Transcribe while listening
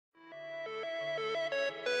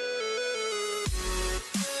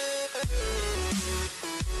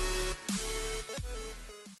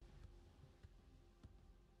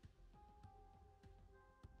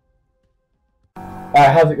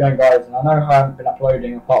How's it going, guys? And I know I haven't been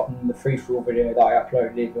uploading apart from the free-for-all video that I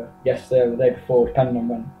uploaded either yesterday or the day before, depending on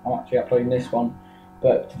when I'm actually uploading this one.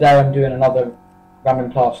 But today I'm doing another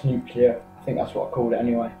random class nuclear, I think that's what I called it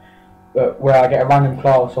anyway, but where I get a random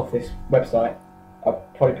class off this website. I'll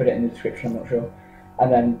probably put it in the description, I'm not sure.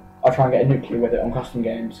 And then I try and get a nuclear with it on custom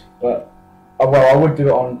games. But, well, I would do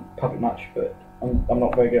it on public match, but I'm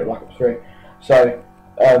not very good at Black Ops 3. So,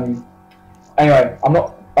 anyway,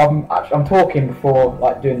 I'm talking before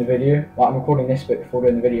like doing the video. Like, I'm recording this bit before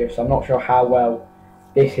doing the video, so I'm not sure how well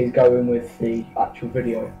this is going with the actual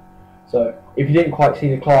video. So if you didn't quite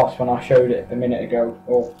see the class when I showed it a minute ago,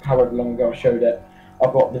 or however long ago I showed it,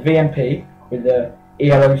 I've got the VMP with the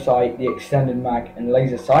ELO sight, the extended mag, and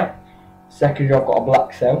laser sight. Secondly, I've got a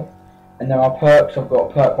black cell, and then my perks, I've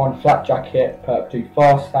got perk 1 flat jacket, perk 2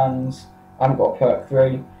 fast stands. I haven't got a perk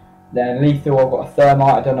 3. Then lethal, I've got a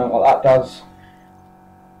thermite. I don't know what that does.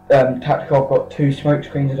 Tactical, I've got 2 smoke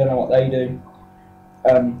screens, I don't know what they do.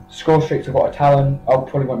 Score streaks, I've got a Talon, I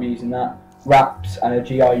probably won't be using that. Wraps and a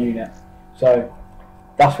GI unit. So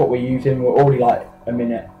that's what we're using. We're already like a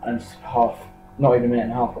minute and a half, not even a minute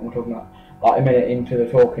and a half what we're talking about, like a minute into the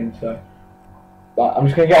talking. So but I'm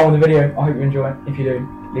just going to get on with the video. I hope you enjoy it. If you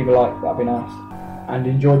do, leave a like, that'd be nice. And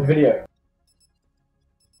enjoy the video.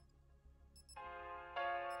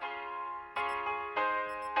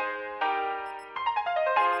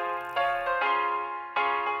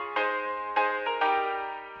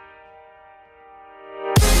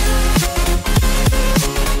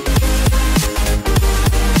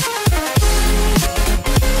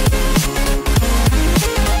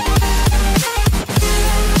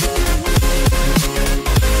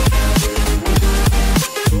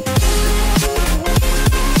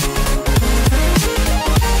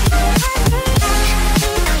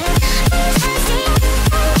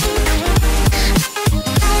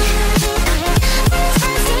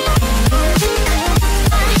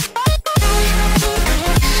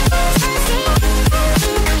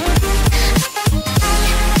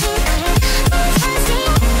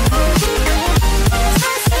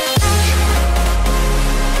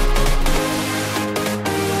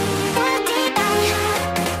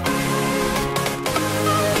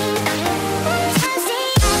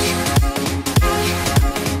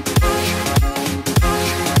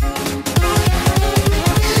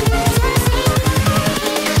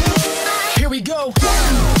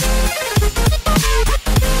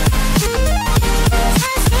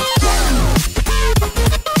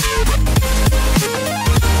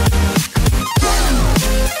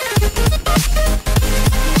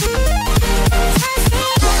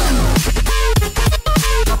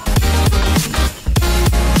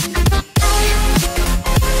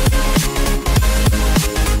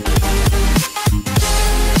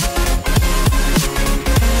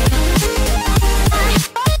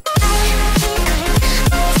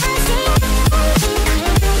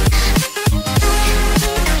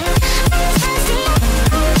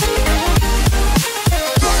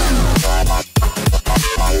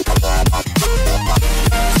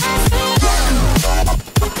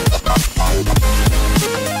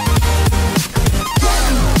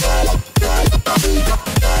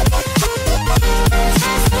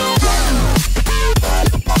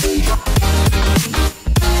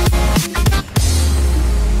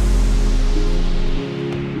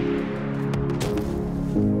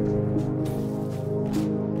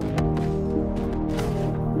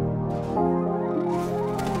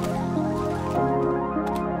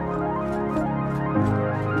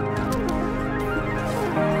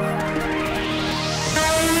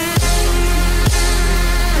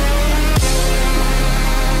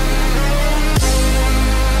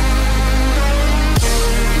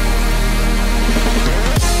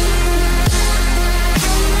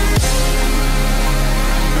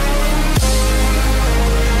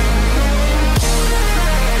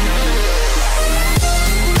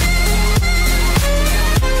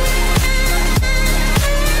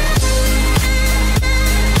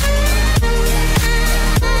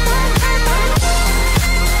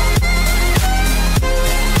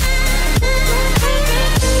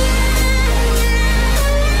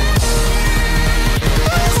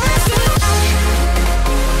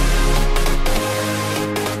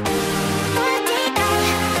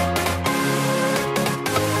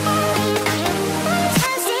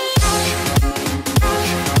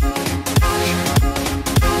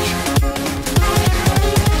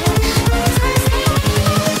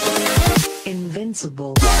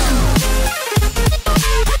 Invincible.